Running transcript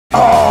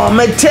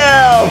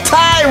Mattel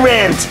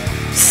Tyrannt!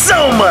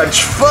 So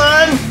much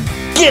fun!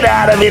 Get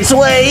out of its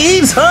way,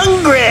 he's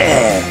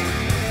hungry!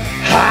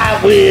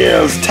 Hot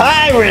Wheels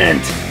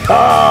Tyrannt!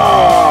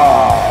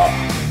 Oh!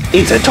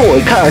 It's a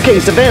toy car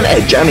case event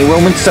at Johnny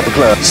Roman's Supper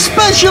Club.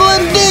 Special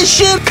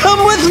edition!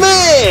 Come with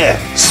me!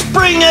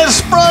 Spring has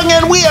sprung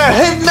and we are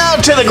heading out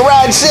to the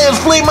garage sales,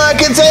 flea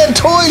markets, and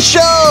toy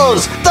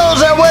shows!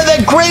 Those are where the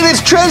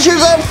greatest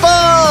treasures are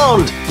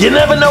found! You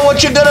never know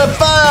what you're gonna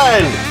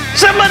find!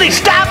 Somebody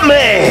stop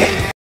me!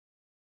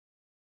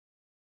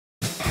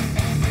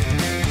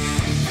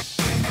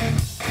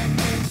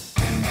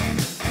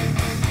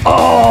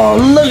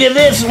 Oh, look at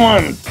this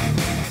one!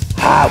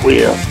 Hot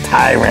Wheels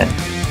Tyrannt.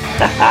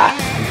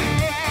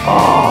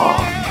 Oh,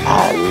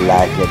 I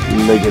like it.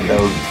 Look at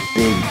those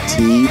big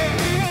teeth.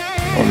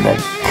 And the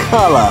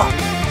color.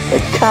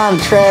 The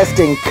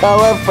contrasting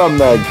color from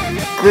the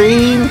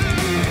green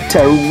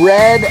to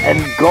red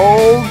and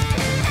gold.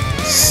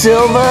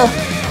 Silver.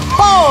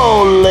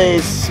 Holy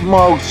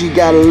smokes, you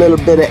got a little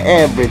bit of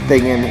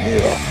everything in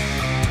here.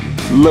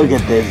 Look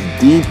at this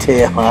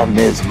detail on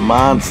this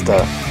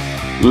monster.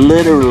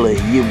 Literally,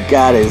 you've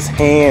got his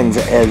hands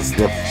as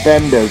the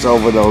fenders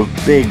over those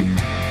big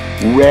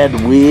red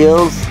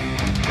wheels.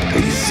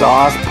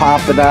 Exhaust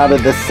popping out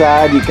of the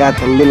side. You got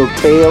the little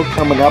tail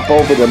coming up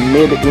over the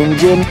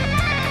mid-engine.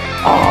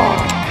 Oh,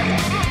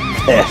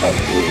 that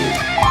is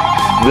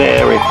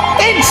very...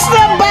 It's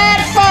the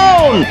bat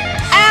phone!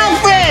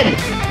 Alfred!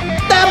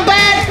 The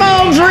bat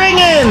phone's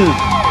ringing!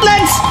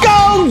 Let's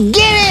go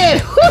get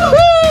it!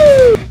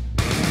 Woohoo!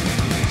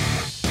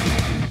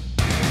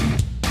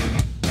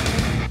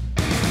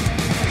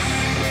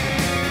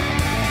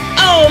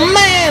 Oh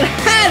man,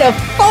 how do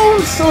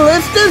phone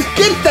solicitors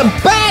get the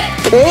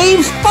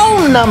Batcave's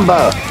phone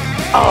number?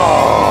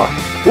 Oh,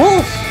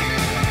 whoops.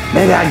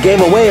 Maybe I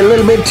gave away a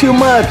little bit too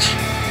much.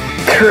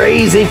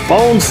 Crazy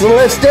phone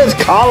solicitors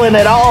calling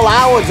at all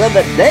hours of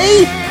the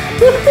day?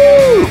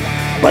 Woohoo!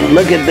 But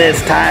look at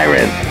this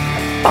Tyrannt.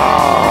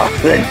 Oh,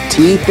 the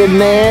teeth in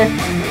there.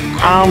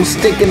 Arms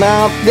sticking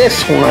out.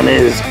 This one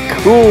is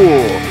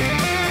cool.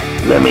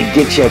 Let me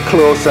get you a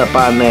close-up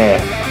on there.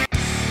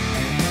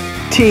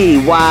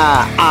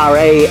 Tyrannt,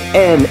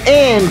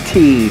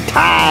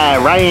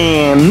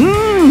 Tyrannt.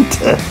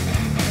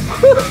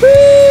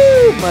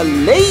 Woohoo!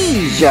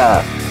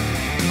 Malaysia.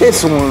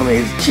 This one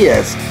is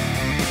just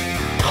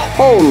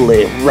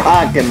totally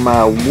rocking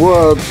my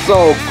world.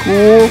 So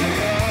cool.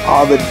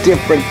 All the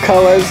different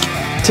colors.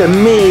 To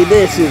me,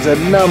 this is a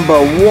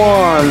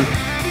 #1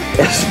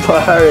 as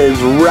far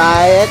as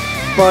riot,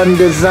 fun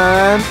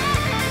design,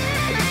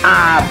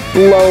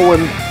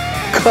 eye-blowing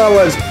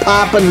colors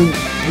popping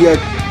your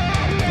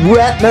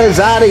retinas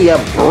out of your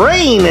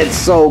brain. It's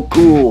so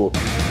cool.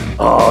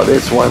 Oh,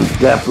 this one's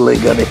definitely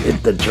gonna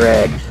hit the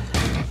track.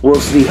 We'll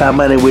see how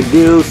many we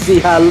do, see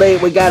how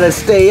late we gotta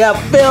stay up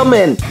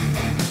filming.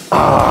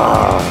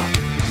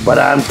 But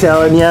I'm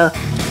telling you,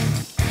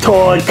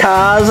 toy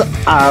cars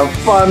are a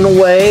fun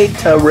way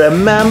to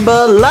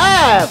remember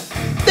life.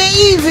 The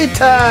easy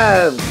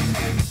times.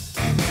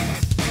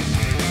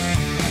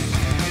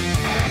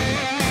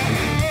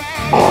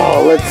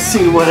 Oh, let's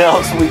see what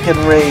else we can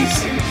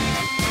race.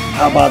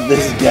 How about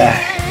this guy?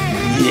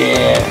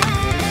 Yeah.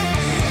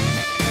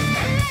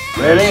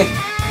 Ready,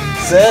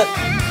 set,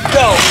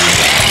 go.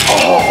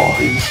 Oh,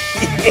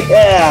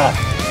 yeah.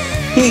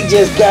 He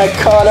just got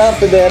caught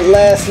up in that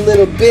last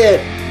little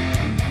bit.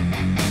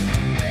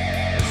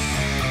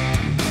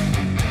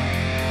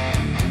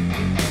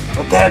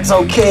 But that's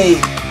okay.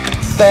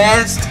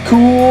 Fast,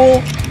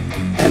 cool,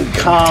 and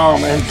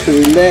calm and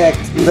collect.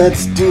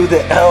 Let's do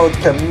the El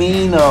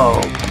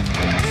Camino.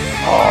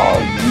 Oh,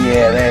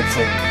 yeah, that's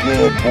a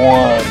good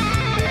one.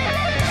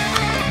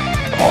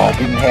 Oh, I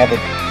didn't have it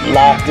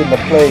locked into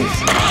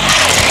place.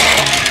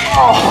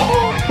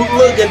 Oh,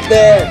 look at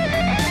that.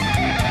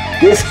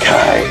 This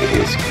car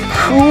is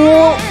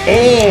cool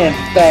and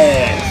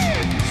fast.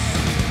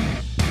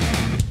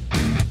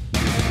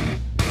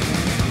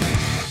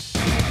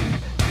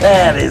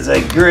 That is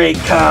a great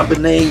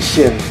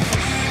combination.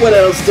 What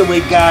else do we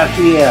got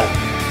here?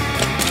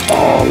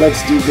 Oh,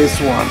 let's do this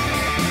one.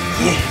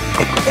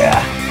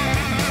 Yeah.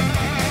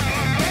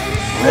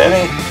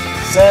 Ready,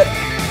 set,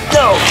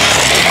 go!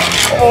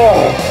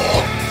 Oh!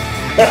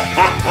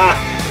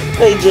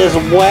 They just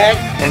whacked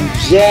and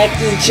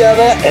jacked each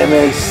other and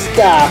they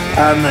stopped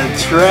on the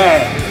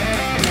track.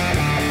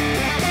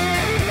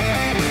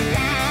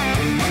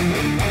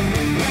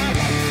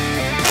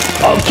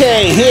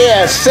 Okay,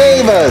 here,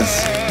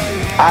 Savers.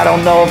 I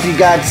don't know if you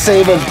got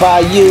Savers by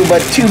you,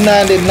 but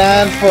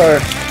 $2.99 for,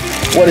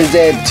 what is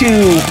that,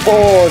 2,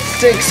 4,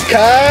 6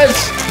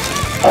 cars?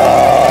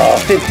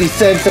 50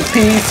 cents a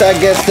piece, I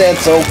guess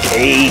that's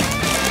okay.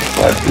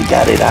 But we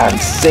got it on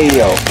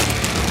sale.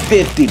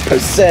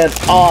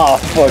 50%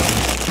 off for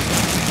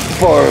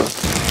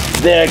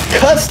their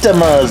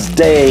customers'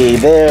 day,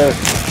 their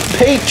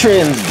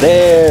patrons,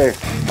 their...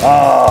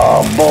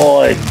 Oh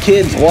boy,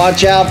 kids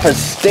watch out for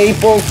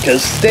Staples,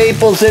 because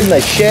Staples in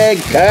the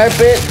shag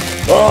carpet.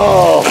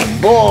 Oh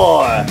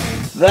boy,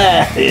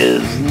 That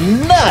is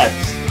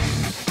nuts.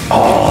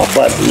 Oh,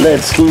 but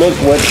let's look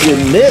what's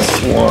in this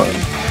one.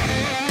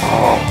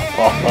 Oh,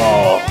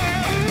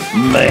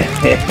 man,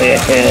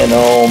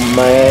 oh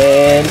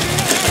man.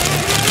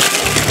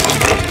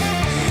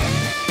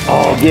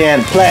 Oh,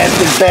 again,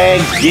 plastic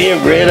bags,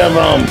 get rid of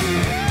them.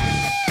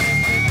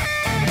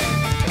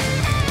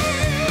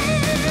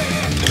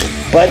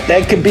 But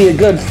that could be a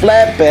good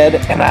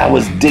flatbed, and I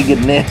was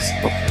digging this.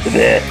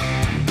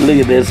 Look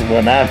at this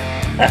one.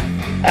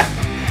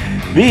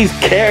 These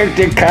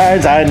character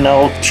cars, I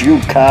know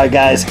true car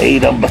guys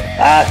hate them, but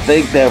I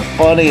think they're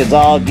funny as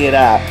all get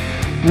out.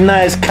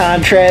 Nice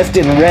contrast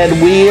in red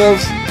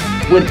wheels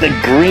with the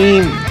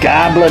green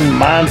goblin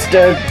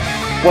monster.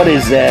 What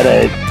is that?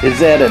 Is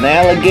that an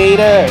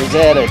alligator? Is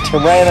that a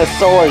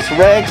Tyrannosaurus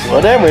Rex?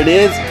 Whatever it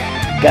is,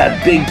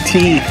 got big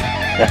teeth.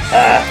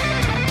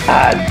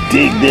 I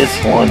dig this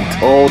one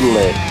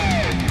totally.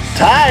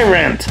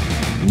 Tyrannt,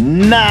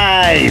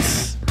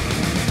 nice.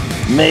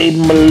 Made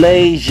in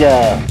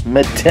Malaysia,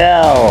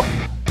 Mattel.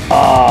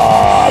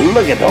 Oh,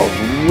 look at those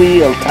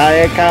wheel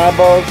tire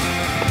combos.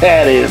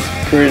 That is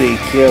pretty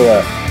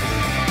killer.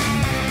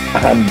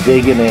 I'm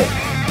digging it.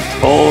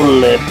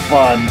 Totally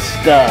fun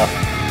stuff.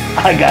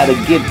 I gotta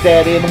get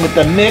that in with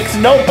the mix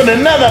and open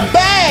another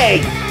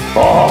bag.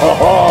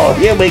 Oh,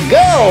 here we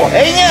go.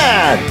 Hang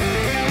on.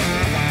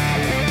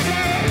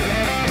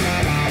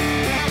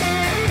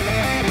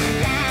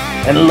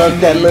 And look,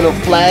 that little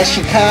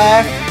flashy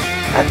car.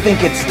 I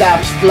think it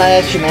stops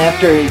flashing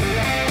after it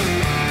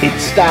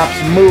stops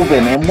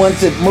moving. And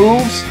once it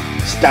moves,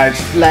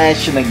 starts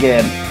flashing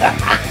again.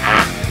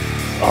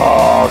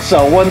 Oh,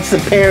 so once the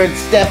parents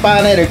step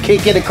on it or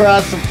kick it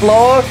across the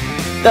floor,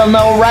 they'll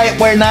know right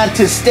where not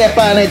to step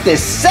on it the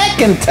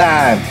second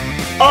time.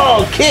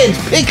 Oh, kids,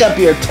 pick up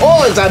your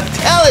toys, I'm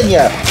telling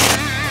you.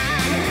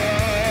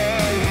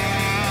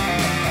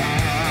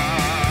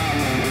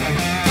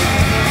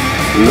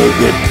 Look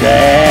at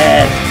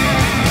that.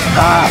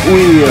 Hot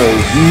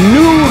Wheels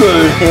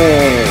Noodle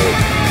Head.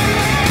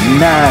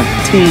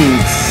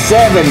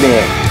 1970.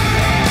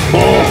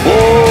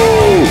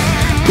 Oh,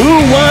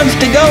 who wants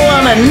to go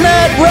on a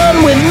night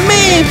run with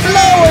me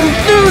flowing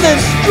through the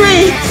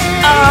streets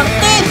on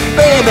this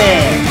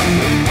baby?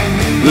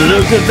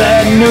 Look at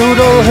that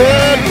noodle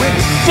head with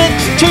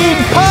 16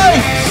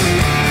 pipes.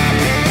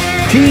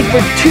 T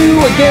for 2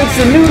 against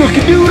the noodle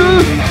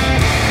cadoodle.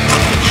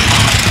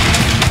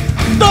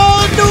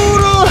 The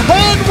noodle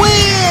head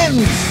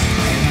wins.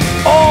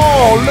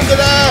 Oh, look at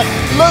that.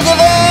 Look at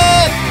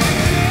that.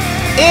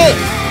 It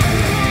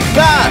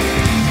got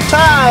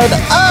tied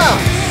up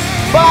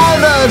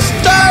by the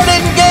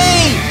starting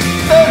gate.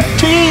 The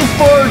T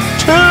for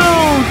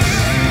Toots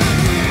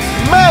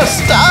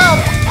messed up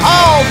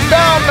all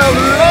down the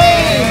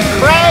lane,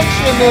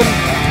 crashing and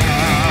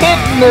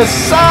hitting the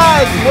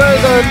sides where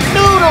the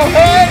noodle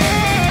head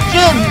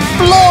just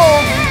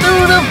blows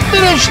through the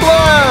finish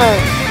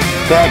line.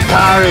 That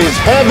car is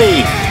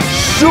heavy,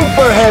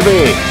 super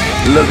heavy.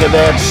 Look at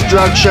that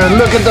structure,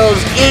 look at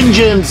those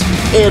engines.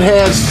 It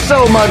has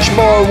so much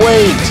more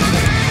weight.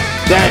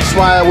 That's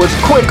why it was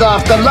quick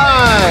off the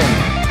line.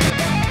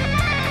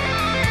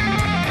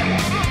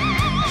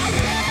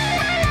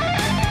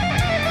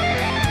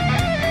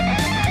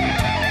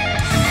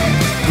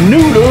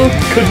 Noodle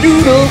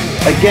cadoodle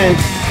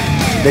against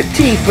the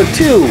T for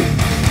 2.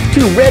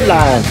 2 red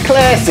lines,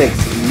 classics.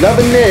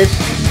 Loving this.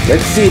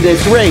 Let's see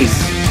this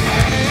race.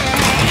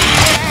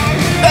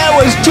 That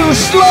was too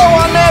slow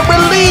on that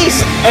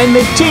release, and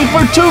the T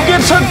for 2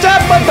 gets hooked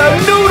up, but the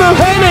noodle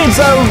head is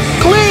a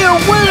clear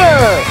winner.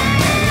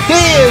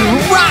 He is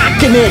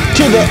rocking it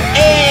to the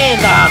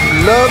end.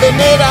 I'm loving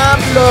it,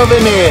 I'm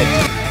loving it.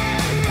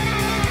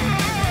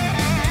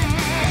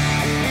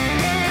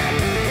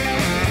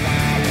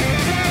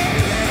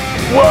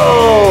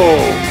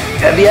 Whoa!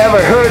 Have you ever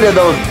heard of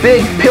those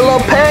big pillow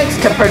packs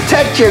to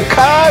protect your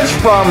cars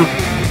from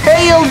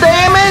hail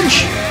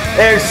damage?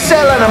 They're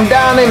selling them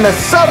down in the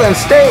southern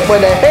state where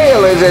the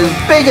hail is as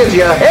big as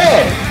your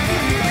head.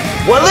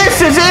 Well, this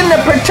is in the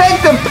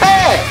protective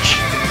patch.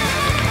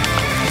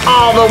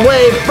 All the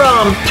way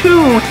from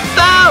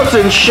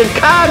 2000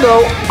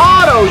 Chicago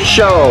Auto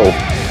Show.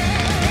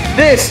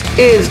 This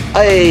is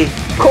a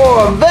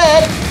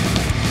Corvette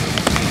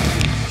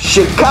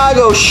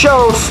Chicago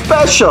Show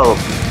special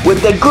with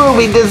the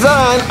groovy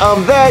design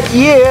of that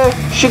year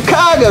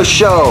Chicago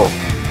Show.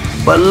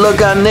 But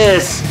look on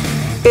this.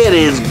 It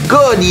is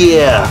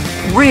Goodyear,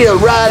 real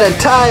rider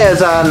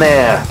tires on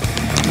there.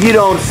 You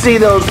don't see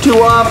those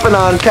too often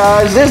on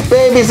cars. This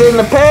baby's in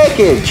the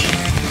package.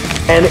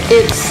 And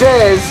it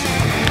says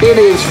it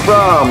is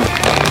from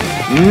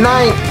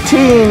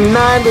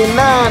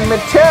 1999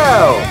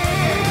 Mattel.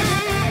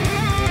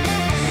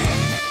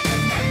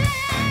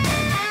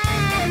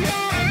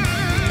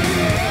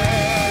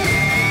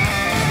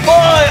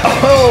 Boy,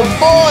 oh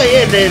boy,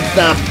 it is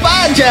the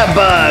Baja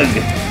Bug,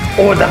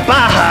 or the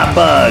Baja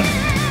Bug,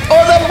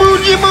 or the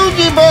Bougie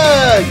Bougie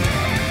Bug.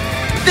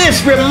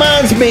 This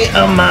reminds me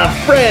of my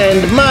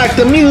friend Mark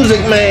the Music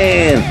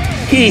Man.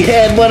 He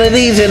had one of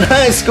these in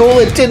high school.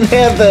 It didn't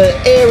have the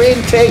air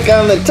intake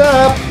on the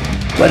top,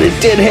 but it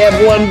did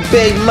have one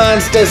big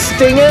monster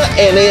stinger,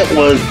 and it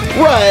was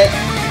bright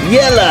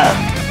yellow.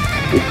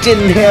 It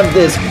didn't have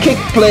this kick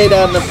plate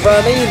on the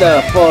front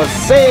either for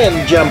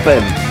sand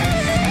jumping.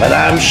 But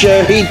I'm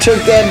sure he took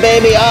that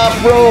baby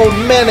off-road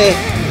many,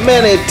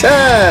 many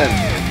times.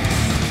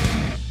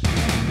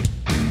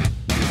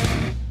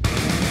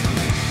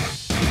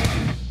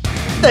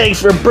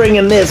 Thanks for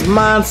bringing this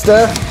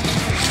monster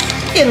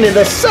into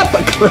the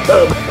supper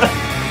club.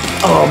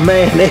 Oh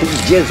man,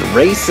 it's just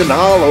racing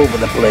all over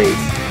the place.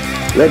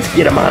 Let's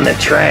get him on the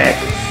track.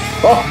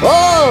 Ho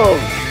ho!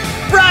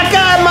 Rock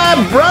on,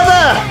 my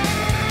brother!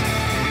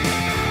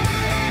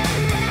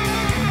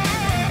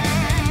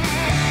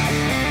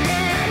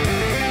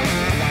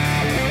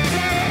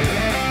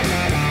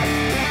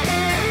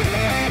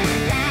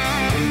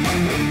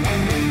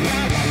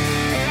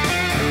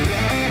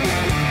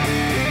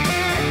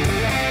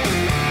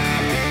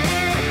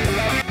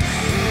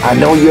 I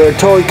know you're a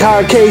toy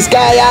car case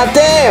guy out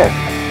there.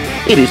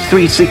 It is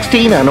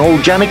 3:16 on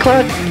old Johnny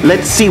Clock.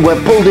 Let's see what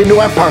pulled into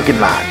our parking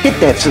lot. Hit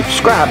that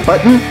subscribe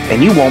button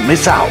and you won't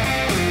miss out.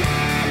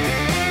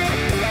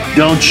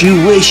 Don't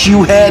you wish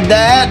you had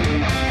that?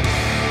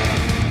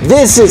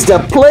 This is the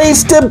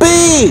place to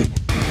be!